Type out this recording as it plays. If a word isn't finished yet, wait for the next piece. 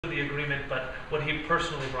agreement, but what he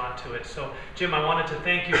personally brought to it. So, Jim, I wanted to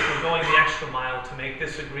thank you for going the extra mile to make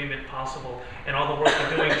this agreement possible and all the work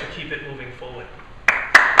you're doing to keep it moving forward.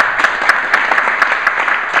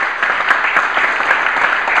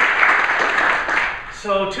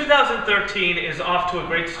 So 2013 is off to a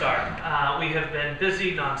great start. We have been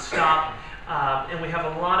busy nonstop, and we have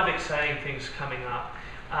a lot of exciting things coming up.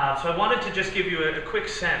 So I wanted to just give you a quick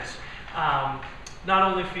sense, not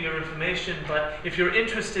only for your information, but if you're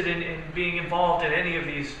interested in being involved in any of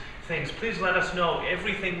these things, please let us know.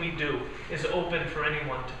 Everything we do is open for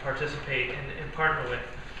anyone to participate and partner with.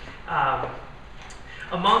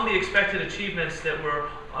 Among the expected achievements that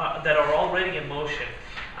are already in motion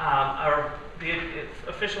are the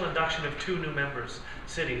official induction of 2 new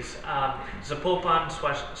cities,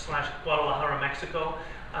 Zapopan/Guadalajara, Mexico,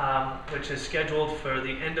 which is scheduled for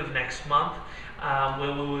the end of next month,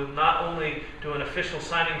 where we will not only do an official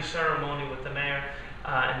signing ceremony with the mayor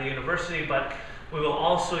and the university, but we will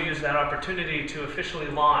also use that opportunity to officially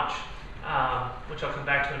launch, which I'll come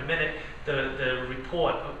back to in a minute, the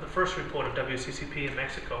first report of WCCP in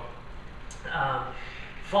Mexico.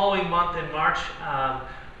 Following month in March,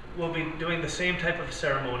 we'll be doing the same type of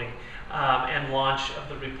ceremony and launch of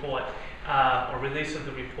the report, or release of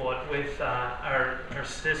the report with our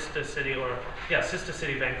sister city,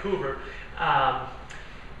 Vancouver.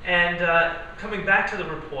 Coming back to the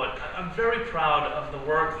report, I'm very proud of the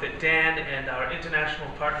work that Dan and our international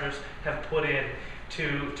partners have put in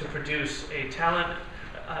to produce a talent,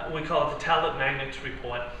 we call it the Talent Magnets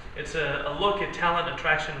Report. It's a look at talent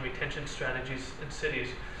attraction and retention strategies in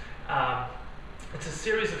cities. It's a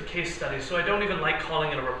series of case studies, so I don't even like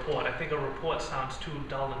calling it a report. I think a report sounds too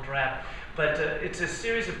dull and drab. But it's a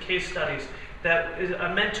series of case studies that are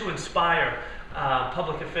meant to inspire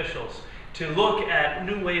public officials to look at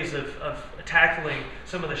new ways of tackling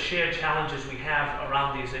some of the shared challenges we have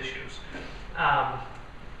around these issues.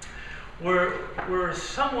 We're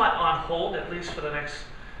somewhat on hold, at least for the next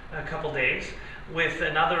couple days, with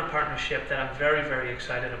another partnership that I'm very, very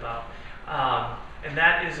excited about. And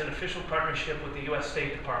that is an official partnership with the U.S.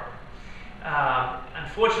 State Department.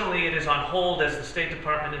 Unfortunately, it is on hold as the State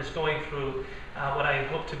Department is going through what I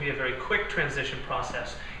hope to be a very quick transition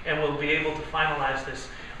process, and we'll be able to finalize this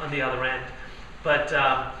on the other end. But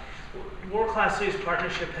World Class Cities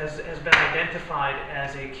Partnership has been identified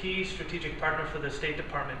as a key strategic partner for the State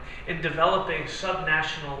Department in developing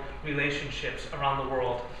subnational relationships around the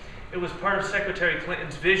world. It was part of Secretary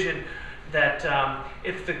Clinton's vision that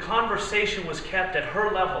if the conversation was kept at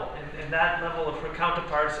her level and that level of her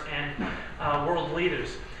counterparts and world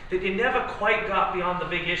leaders, that you never quite got beyond the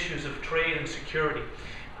big issues of trade and security.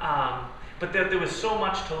 But that there was so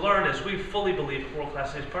much to learn, as we fully believe at World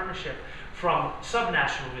Class Cities Partnership, from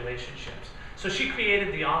subnational relationships. So she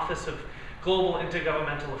created the Office of Global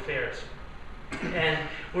Intergovernmental Affairs. And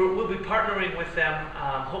we'll be partnering with them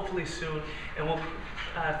hopefully soon, and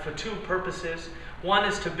for 2 purposes. One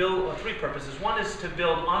is to build, or 3 purposes. One is to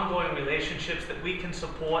build ongoing relationships that we can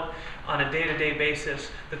support on a day-to-day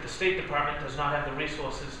basis that the State Department does not have the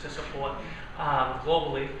resources to support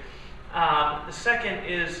globally. The second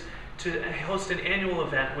is to host an annual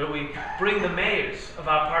event where we bring the mayors of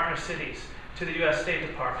our partner cities to the U.S. State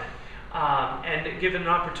Department and give an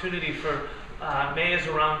opportunity for mayors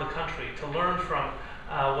around the country to learn from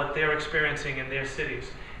what they're experiencing in their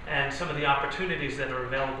cities and some of the opportunities that are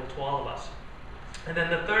available to all of us. And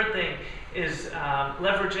then the third thing is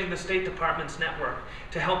leveraging the State Department's network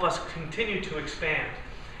to help us continue to expand.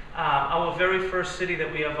 Our very first city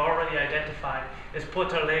that we have already identified is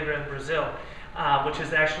Porto Alegre in Brazil, which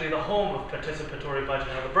is actually the home of participatory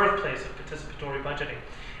budgeting, or the birthplace of participatory budgeting.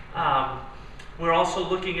 We're also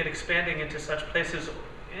looking at expanding into such places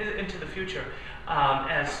into the future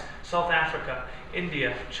as South Africa,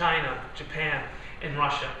 India, China, Japan, and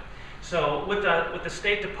Russia. So with the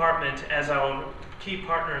State Department as our key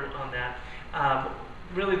partner on that,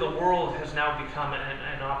 really the world has now become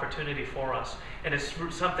an opportunity for us. And it's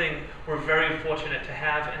something we're very fortunate to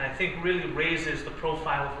have, and I think really raises the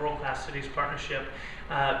profile of World Class Cities Partnership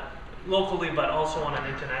locally, but also on an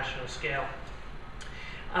international scale.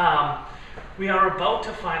 We are about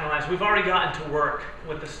to finalize, we've already gotten to work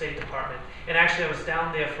with the State Department. And actually I was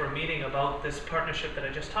down there for a meeting about this partnership that I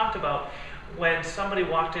just talked about when somebody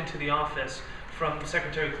walked into the office from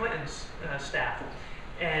Secretary Clinton's staff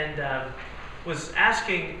and was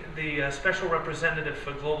asking the Special Representative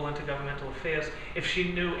for Global Intergovernmental Affairs if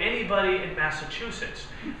she knew anybody in Massachusetts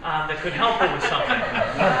that could help her with something.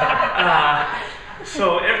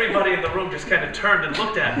 So everybody in the room just kind of turned and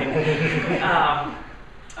looked at me.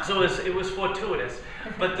 So it was fortuitous.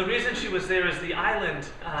 But the reason she was there is the island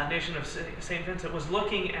nation of St. Vincent was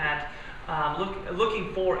looking at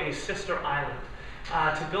looking for a sister island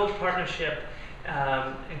to build partnership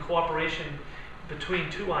and cooperation between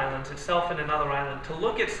two islands, itself and another island, to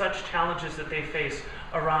look at such challenges that they face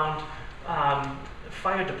around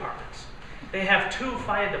fire departments. They have two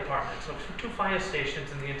fire departments, so two fire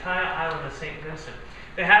stations in the entire island of St. Vincent.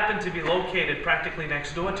 They happen to be located practically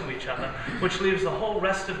next door to each other, which leaves the whole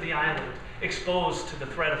rest of the island exposed to the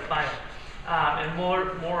threat of fire. And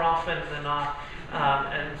more often than not,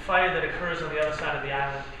 and fire that occurs on the other side of the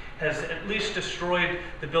island has at least destroyed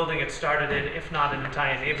the building it started in, if not an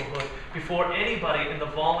entire neighborhood, before anybody in the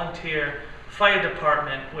volunteer fire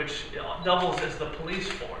department, which doubles as the police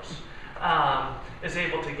force, is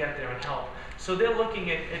able to get there and help. So they're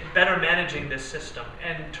looking at better managing this system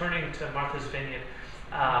and turning to Martha's Vineyard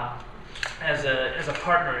as a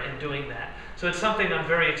partner in doing that. So it's something I'm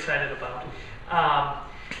very excited about.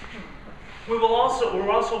 We're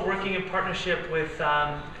also working in partnership with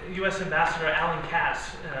U.S. Ambassador Alan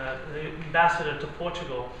Cass, the ambassador to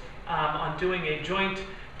Portugal, on doing a joint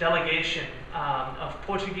delegation of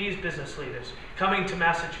Portuguese business leaders coming to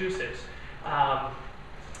Massachusetts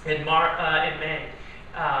in May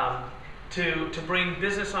to bring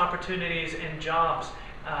business opportunities and jobs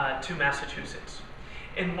to Massachusetts.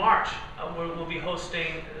 In March, we'll be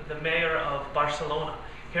hosting the mayor of Barcelona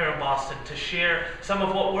here in Boston to share some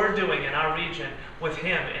of what we're doing in our region with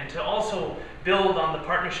him, and to also build on the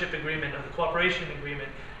partnership agreement or the cooperation agreement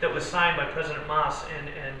that was signed by President Mas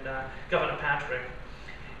and Governor Patrick.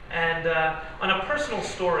 And on a personal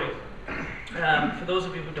story, for those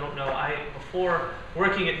of you who don't know, before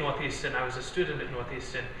working at Northeastern, I was a student at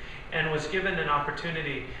Northeastern and was given an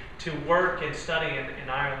opportunity to work and study in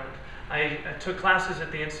Ireland. I took classes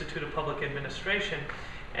at the Institute of Public Administration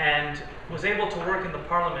and was able to work in the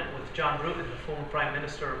Parliament with John Bruton, the former Prime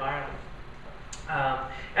Minister of Ireland.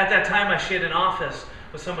 At that time, I shared an office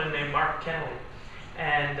with someone named Mark Kennelly,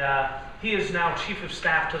 and he is now Chief of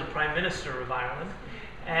Staff to the Prime Minister of Ireland.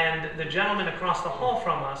 And the gentleman across the hall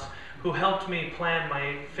from us, who helped me plan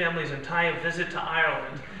my family's entire visit to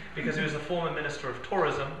Ireland, because he was the former Minister of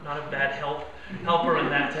Tourism, not a bad helper in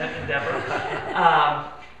that endeavor.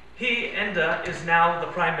 He is now the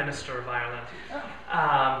Prime Minister of Ireland.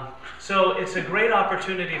 So it's a great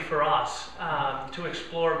opportunity for us to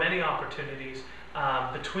explore many opportunities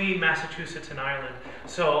between Massachusetts and Ireland.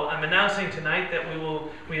 So I'm announcing tonight that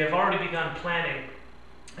we have already begun planning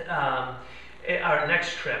our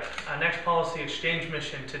next trip, our next policy exchange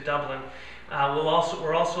mission to Dublin.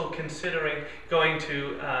 We're also considering going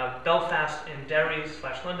to Belfast and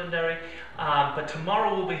Derry/Londonderry, but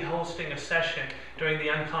tomorrow we'll be hosting a session during the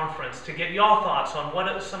unconference to get your thoughts on what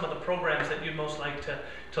are some of the programs that you'd most like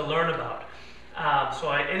to learn about.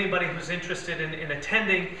 So anybody who's interested in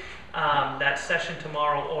attending that session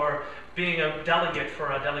tomorrow, or being a delegate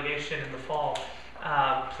for our delegation in the fall,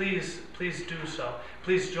 please do so.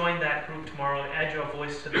 Please join that group tomorrow, add your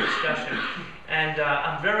voice to the discussion. And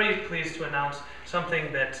I'm very pleased to announce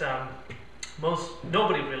something that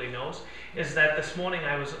nobody really knows, is that this morning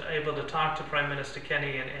I was able to talk to Prime Minister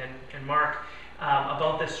Kenny and Mark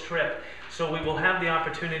about this trip. So we will have the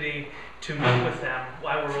opportunity to meet with them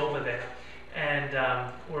while we're over there. And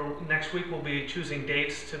next week we'll be choosing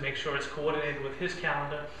dates to make sure it's coordinated with his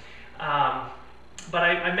calendar. But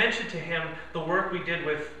I mentioned to him the work we did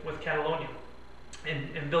with Catalonia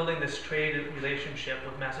in building this trade relationship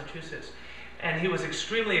with Massachusetts. And he was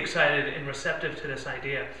extremely excited and receptive to this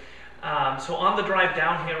idea. So on the drive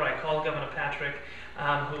down here, I called Governor Patrick,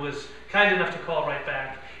 who was kind enough to call right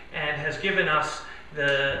back, and has given us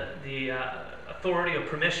the authority or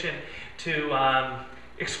permission to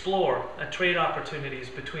explore trade opportunities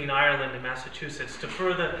between Ireland and Massachusetts to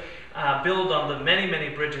further build on the many, many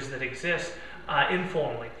bridges that exist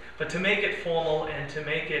informally, but to make it formal and to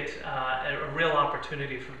make it a real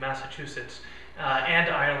opportunity for Massachusetts and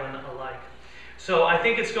Ireland alike. So I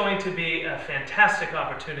think it's going to be a fantastic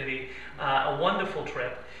opportunity, a wonderful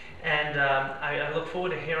trip, and I look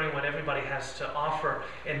forward to hearing what everybody has to offer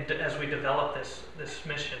as we develop this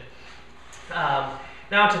mission.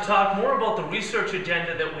 Now, to talk more about the research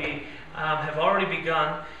agenda that we have already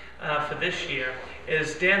begun for this year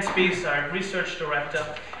is Dan Spiess, our research director.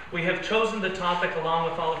 We have chosen the topic, along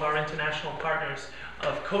with all of our international partners,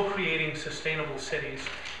 of co-creating sustainable cities.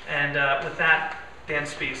 And with that, Dan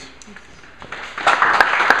Spiess.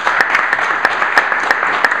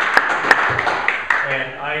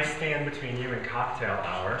 And I stand between you and cocktail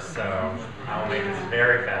hour, so I'll make this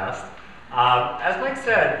very fast. As Mike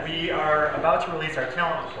said, we are about to release our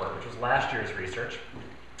talent report, which was last year's research.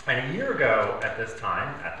 And a year ago at this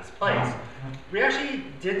time, at this place, we actually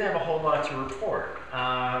didn't have a whole lot to report.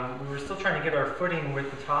 We were still trying to get our footing with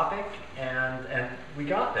the topic, and we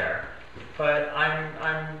got there. But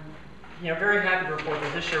I'm very happy to report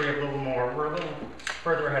that this year we have a little more, we're a little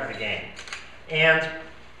further ahead of the game. And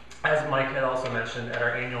as Mike had also mentioned, at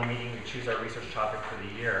our annual meeting, we choose our research topic for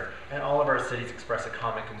the year, and all of our cities express a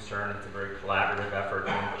common concern. It's a very collaborative effort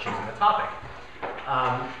in choosing the topic.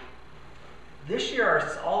 This year,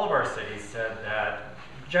 all of our cities said that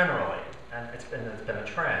generally, and it's been a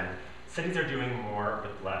trend, cities are doing more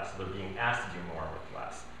with less. They're being asked to do more with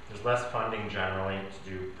less. There's less funding generally to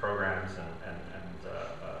do programs and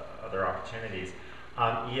other opportunities.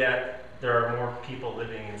 Yet there are more people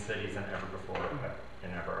living in cities than ever before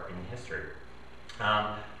in history.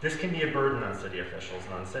 This can be a burden on city officials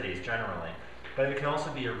and on cities generally, but it can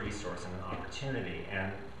also be a resource and an opportunity.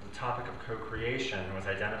 And the topic of co-creation was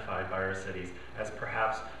identified by our cities as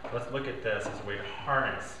perhaps, let's look at this as a way to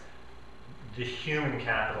harness the human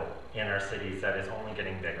capital in our cities that is only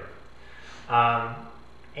getting bigger.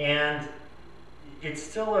 And it's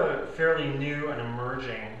still a fairly new and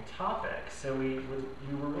emerging topic, so we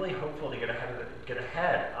were really hopeful to get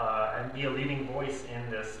ahead and be a leading voice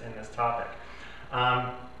in this topic.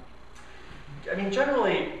 I mean,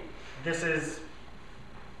 generally, this is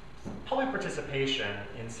public participation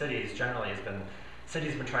in cities. Generally, cities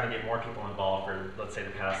have been trying to get more people involved for, let's say,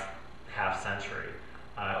 the past half century,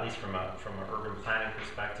 at least from an urban planning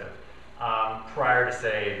perspective. Prior to,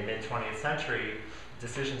 say, the mid-20th century,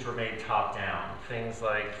 decisions were made top-down. Things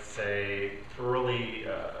like, say, early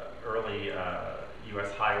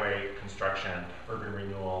U.S. highway construction, urban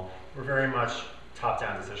renewal, were very much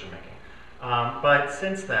top-down decision-making. But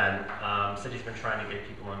since then, cities have been trying to get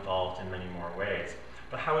people involved in many more ways.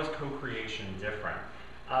 But how is co-creation different?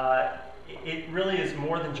 It really is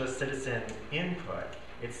more than just citizen input.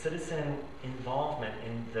 It's citizen involvement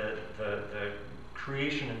in the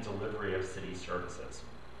creation and delivery of city services.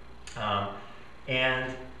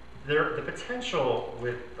 And the potential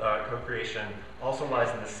with co-creation also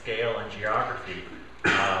lies in the scale and geography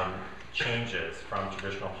changes from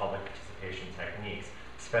traditional public participation techniques,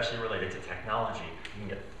 especially related to technology. You can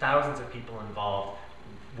get thousands of people involved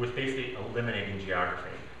with basically eliminating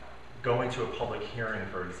geography. Going to a public hearing,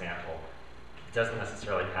 for example, doesn't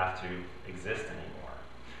necessarily have to exist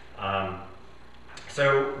anymore.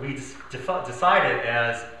 So we decided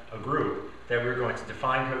as a group that we were going to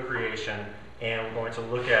define co-creation, and we're going to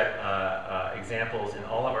look at examples in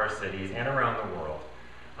all of our cities and around the world.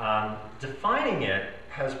 Defining it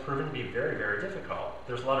has proven to be very, very difficult.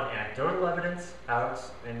 There's a lot of anecdotal evidence out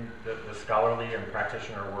in the scholarly and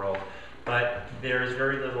practitioner world, but there's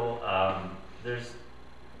very little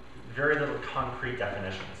concrete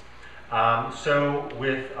definitions. So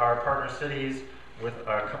with our partner cities, with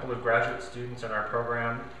a couple of graduate students in our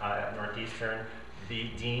program at Northeastern, the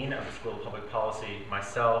Dean of the School of Public Policy,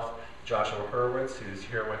 myself, Joshua Hurwitz, who's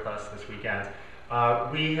here with us this weekend,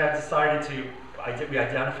 we have decided we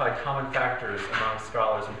identified common factors among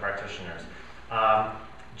scholars and practitioners.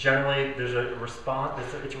 Generally, it's a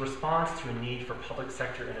response to a need for public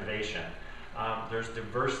sector innovation. There's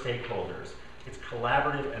diverse stakeholders. It's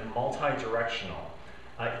collaborative and multi-directional.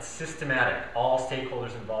 It's systematic, all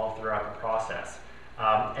stakeholders involved throughout the process.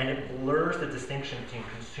 And it blurs the distinction between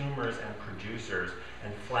consumers and producers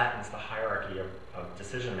and flattens the hierarchy of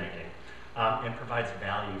decision-making, and provides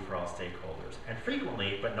value for all stakeholders. And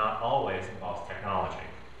frequently, but not always, involves technology.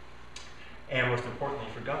 And most importantly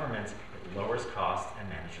for governments, it lowers costs and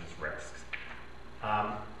manages risks.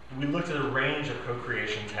 We looked at a range of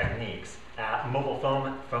co-creation techniques. Mobile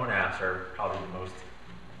phone apps are probably the most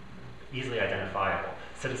easily identifiable.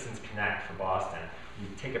 Citizens Connect for Boston. You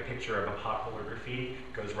take a picture of a pothole or graffiti,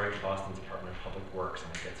 it goes right to Boston Department of Public Works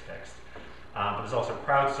and it gets fixed. But there's also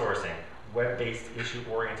crowdsourcing, web-based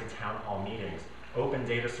issue-oriented town hall meetings, open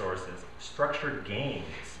data sources, structured games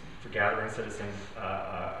for gathering citizen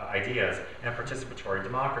ideas, and participatory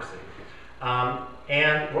democracy.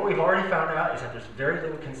 And what we've already found out is that there's very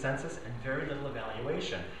little consensus and very little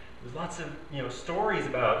evaluation. There's lots of stories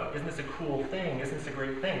about, isn't this a cool thing, isn't this a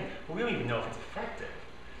great thing, but we don't even know if it's effective.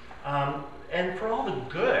 And for all the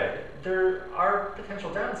good, there are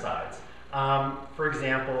potential downsides. For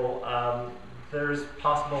example, there's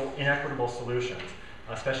possible inequitable solutions,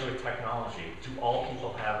 especially with technology. Do all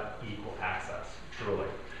people have equal access, truly?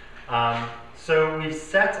 So we've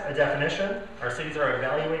set a definition. Our cities are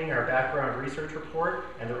evaluating our background research report,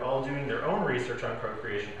 and they're all doing their own research on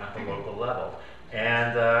co-creation at the local level.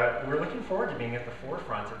 And we're looking forward to being at the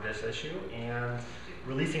forefront of this issue and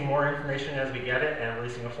releasing more information as we get it and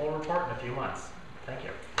releasing a full report in a few months. Thank you.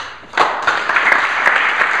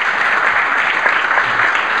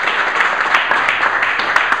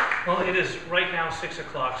 Well, it is right now 6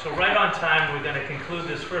 o'clock, so right on time we're going to conclude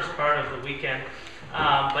this first part of the weekend.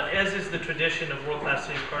 But as is the tradition of World Class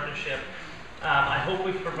Cities Partnership, I hope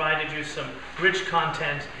we've provided you some rich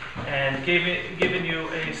content and given you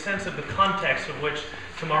a sense of the context of which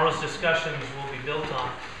tomorrow's discussions will be built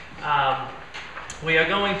on. We are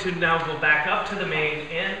going to now go back up to the main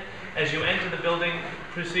inn. As you enter the building,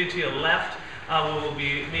 proceed to your left. We will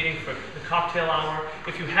be meeting for the cocktail hour.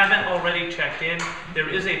 If you haven't already checked in, there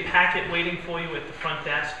is a packet waiting for you at the front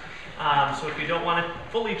desk. So if you don't want to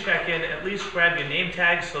fully check in, at least grab your name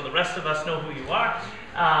tag so the rest of us know who you are.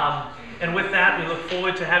 And with that, we look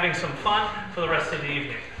forward to having some fun for the rest of the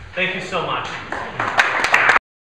evening. Thank you so much.